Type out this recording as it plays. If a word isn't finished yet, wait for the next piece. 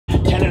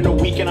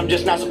weekend, I'm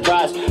just not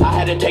surprised. I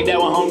had to take that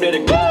one home to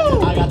the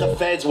grind. I got the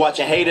feds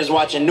watching, haters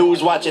watching,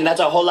 news watching, that's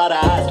a whole lot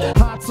of eyes.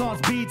 Hot Sauce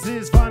Beats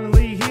is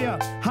finally here.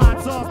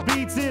 Hot Sauce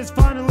Beats is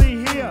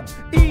finally here.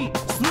 Eat,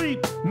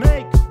 sleep,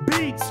 make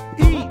beats.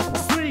 Eat,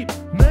 sleep,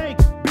 make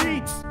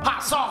beats.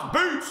 Hot Sauce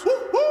Beats.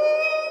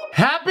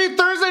 Happy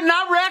Thursday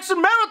Night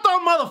Reaction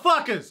Marathon,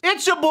 motherfuckers!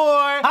 It's your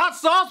boy, Hot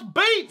Sauce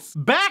Beats,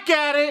 back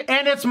at it,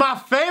 and it's my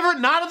favorite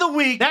night of the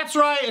week. That's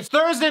right, it's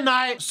Thursday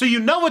night, so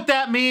you know what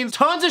that means.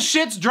 Tons of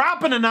shit's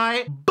dropping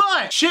tonight,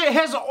 but shit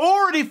has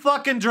already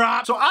fucking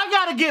dropped, so I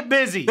gotta get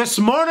busy. This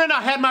morning,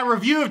 I had my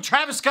review of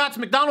Travis Scott's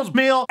McDonald's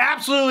meal.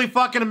 Absolutely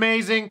fucking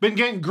amazing. Been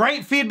getting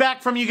great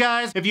feedback from you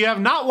guys. If you have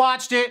not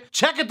watched it,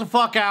 check it the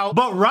fuck out.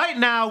 But right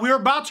now, we're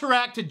about to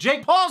react to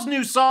Jake Paul's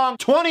new song,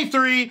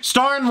 23,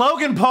 starring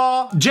Logan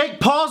Paul. Jake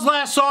Paul's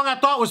last song I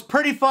thought was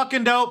pretty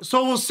fucking dope,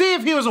 so we'll see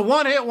if he was a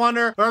one-hit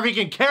wonder or if he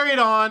can carry it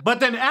on. But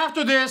then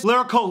after this,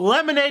 Lyrical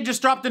Lemonade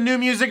just dropped a new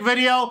music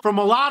video for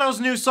Mulatto's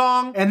new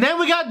song, and then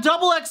we got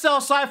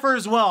XXL Cypher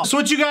as well. So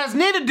what you guys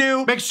need to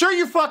do, make sure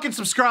you're fucking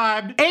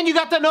subscribed and you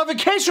got that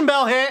notification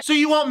bell hit so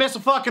you won't miss a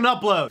fucking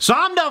upload. So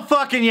I'm done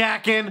fucking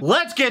yakking.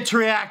 Let's get to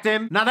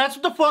reacting. Now that's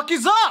what the fuck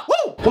is up.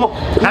 Woo! Come on.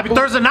 Happy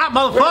Thursday night,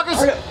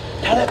 motherfuckers.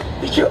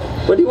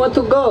 Where do you want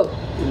to go,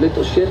 you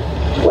little shit?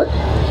 What?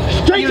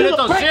 Straight You to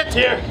little the shit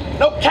here.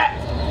 No cap.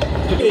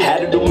 Had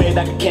to do me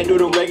like I can't do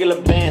the regular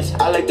bands.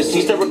 I like the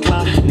seats that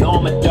recline. No,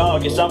 I'm a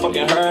dog. Yes, I'm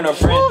fucking her and her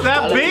friend. Ooh, that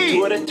I like beat. them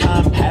two at a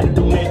time. Had to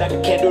do me like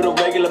I can't do the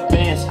regular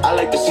bands. I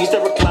like the seats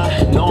that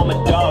recline. No, I'm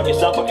a dog.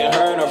 Yes, I'm fucking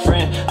her and her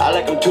friend. I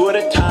like them two at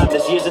a time.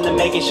 This year's in the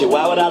making. Shit,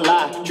 why would I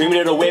lie?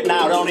 Dreaming of the whip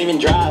now. I don't even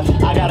drive.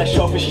 I got a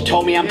chauffeur. She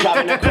told me I'm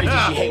driving her crazy.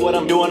 She hate what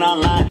I'm doing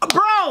online.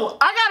 Bro,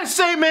 I gotta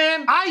say,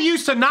 man, I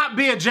used to not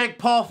be a Jake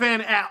Paul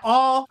fan at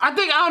all. I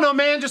think, I don't know,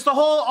 man, just the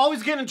whole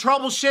always getting in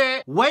trouble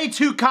shit, way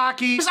too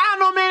cocky. Just, I don't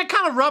know, man, it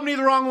kind of rubbed me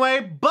the wrong way,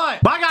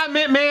 but I gotta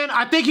admit, man,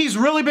 I think he's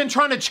really been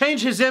trying to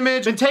change his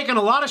image, been taking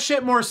a lot of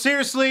shit more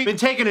seriously, been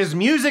taking his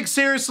music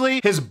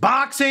seriously, his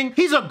boxing.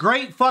 He's a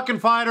great fucking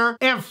fighter,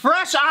 and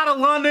fresh out of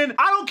London,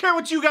 I don't care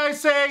what you guys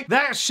say,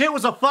 that shit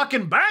was a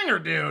fucking banger,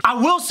 dude. I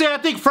will say I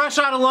think Fresh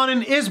Out of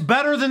London is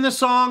better than the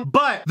song,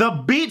 but the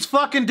beat's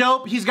fucking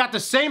dope. He's got the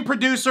same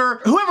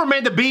producer. Whoever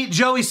made the beat,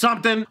 Joey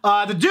something,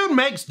 the dude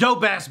makes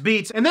dope ass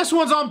beats, and this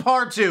one's on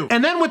par too.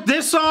 And then with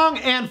this song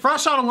and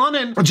Fresh Out of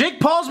London, Jake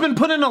Paul's been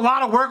putting in a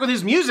lot of work with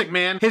his music,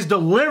 man. His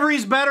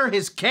delivery's better,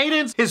 his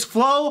cadence, his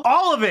flow,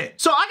 all of it.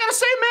 So I gotta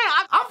say,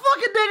 man, I'm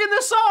fucking digging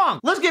this song.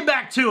 Let's get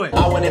back to it.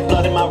 I went in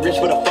blood in my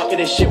wrist with a fuck of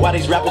this shit. Why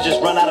these rappers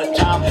just run out of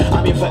time?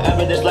 I'm here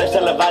forever, this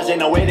lifestyle advice ain't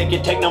no way they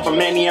can take none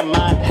from any of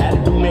mine. Had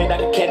to do me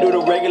like I can't do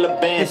the regular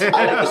bands. I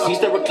like the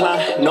seats that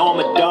recline. No, I'm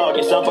a dog,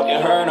 yes, I'm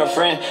fucking her and her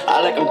friend.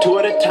 I like them two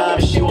at a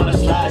time. She wanna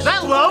slide. Is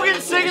that Logan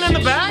singing in the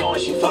back? She going,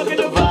 she fucking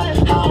the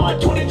vibe. I'm on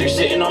 23,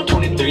 sitting on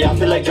 23. I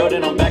feel like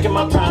Jordan, I'm back in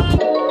my prime.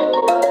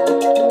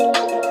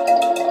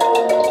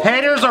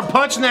 Haters are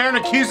punching the air and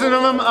accusing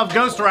them of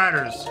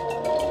ghostwriters.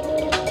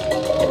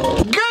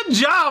 Good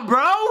job,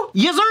 bro.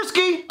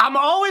 Yazurski. I'm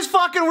always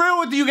fucking real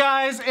with you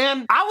guys,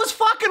 and I was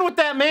fucking with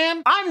that,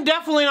 man. I'm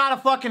definitely not a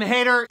fucking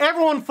hater.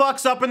 Everyone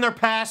fucks up in their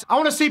past. I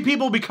want to see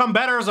people become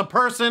better as a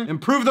person,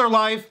 improve their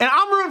life, and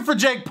I'm rooting for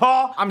Jake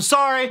Paul. I'm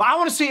sorry, but I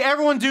want to see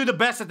everyone do the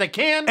best that they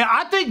can, and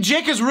I think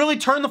Jake has really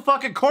turned the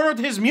fucking corner with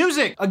his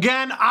music.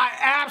 Again, I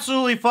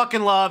absolutely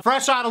fucking love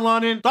Fresh Out of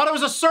London. Thought it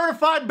was a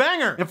certified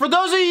banger. And for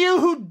those of you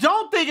who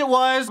don't think it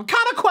was, I'm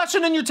kind of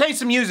questioning your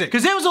taste in music,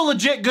 because it was a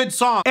legit good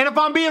song. And if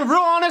I'm being real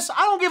honest,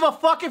 I don't give a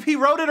fuck if he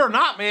wrote it or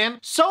not, man.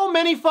 So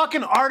many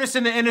fucking artists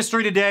in the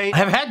industry today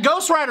have had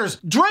ghostwriters.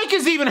 Drake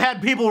has even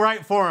had people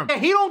write for him.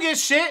 He don't get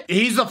shit.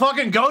 He's the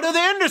fucking goat of the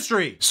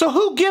industry. So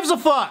who gives a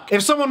fuck?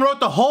 If someone wrote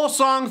the whole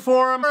song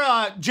for him,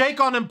 or Jake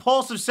on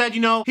Impulsive said,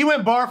 you know, he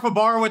went bar for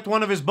bar with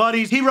one of his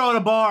buddies. He wrote a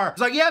bar.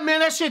 He's like, yeah, man,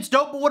 that shit's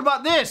dope, but what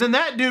about this? And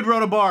that dude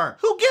wrote a bar.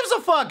 Who gives a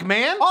fuck,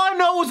 man? All I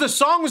know is the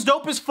song was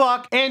dope as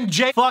fuck, and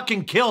Jake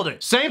fucking killed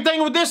it. Same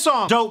thing with this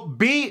song. Dope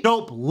beat,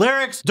 dope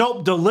lyrics,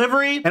 dope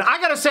delivery. And I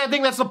gotta say, I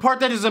think that's the part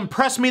that has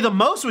impressed me the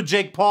most with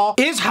Jake Paul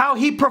is how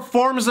he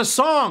performs the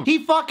song. He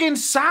fucking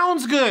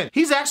sounds good.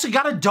 He's actually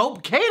got a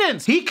dope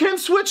cadence. He can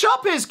switch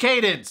up his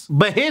cadence,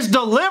 but his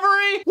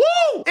delivery,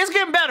 woo, it's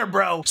getting better,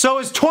 bro. So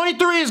is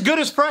 23 as good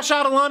as Fresh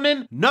Out of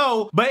London?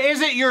 No, but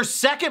is it your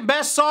second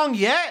best song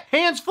yet?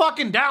 Hands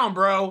fucking down,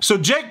 bro. So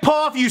Jake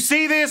Paul, if you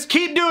see this,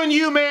 keep doing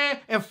you, man,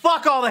 and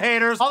fuck all the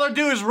haters. All they're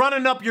doing is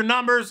running up your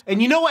numbers,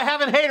 and you know what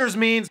having haters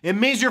means? It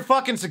means you're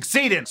fucking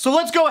succeeding. So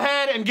let's go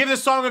ahead and give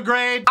this song a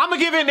grade. I'm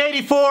gonna give it an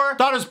 84.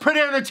 Thought it was pretty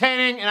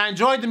entertaining, and I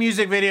enjoyed the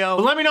music video.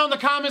 But let me know in the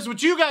comments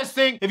what you guys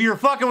think, if you were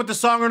fucking with the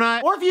song or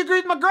not, or if you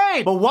agreed with my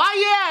grade. But while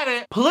you at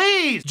it,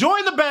 please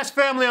join the best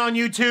family on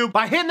YouTube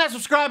by hitting that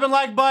subscribe and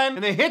like button,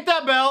 and then hit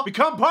that bell,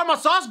 become part of my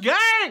sauce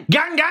gang.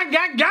 Gang, gang,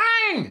 gang,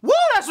 gang. Woo,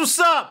 that's what's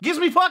up. Gives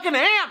me fucking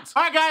amped.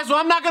 All right, guys, well,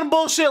 I'm not gonna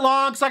bullshit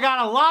long, because I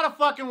got a lot of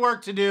fucking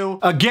work to do.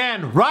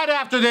 Again, right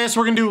after this,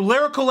 we're gonna do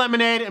Lyrical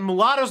Lemonade and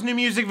Mulatto's new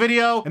music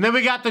video, and then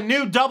we got the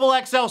new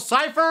XXL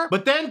Cypher.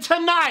 But then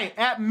tonight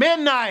at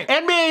midnight,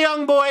 NBA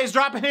YoungBoy is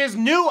dropping his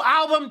new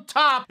album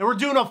Top, and we're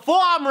doing a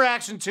full album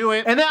reaction to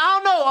it. And then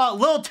I don't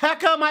know, Lil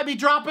Tecca might be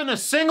dropping a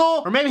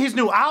single, or maybe his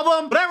new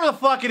album, whatever the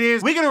fuck it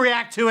is, we're gonna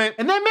react to it.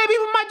 And then maybe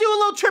we might do a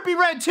little Trippie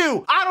Redd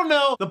too. I don't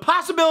know. The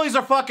possibilities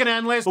are fucking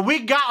endless, but we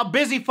got a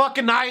busy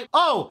fucking night.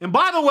 Oh, and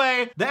by the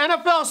way, the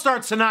NFL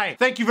starts tonight.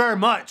 Thank you very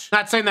much.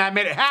 Not saying that I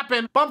made it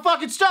happen, but I'm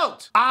fucking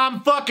stoked.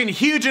 I'm fucking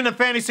huge into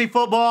fantasy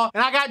football,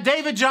 and I got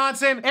David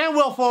Johnson and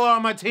Will Fuller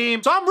on my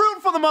team, so I'm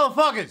rooting for the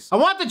motherfuckers. I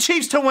want the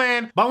Chiefs to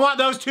win, but I want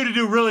those two to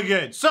do really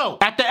good. So,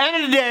 at the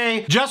end of the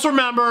day, just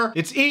remember,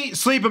 it's eat,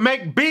 sleep, and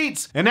make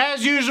beats, and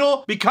as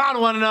usual, be kind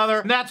to one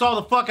another, and that's all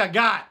the fuck I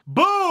got.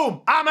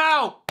 Boom! I'm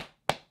out!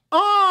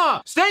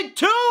 Stay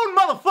tuned,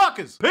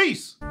 motherfuckers!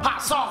 Peace!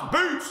 Hot sauce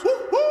beats!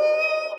 Woo-hoo!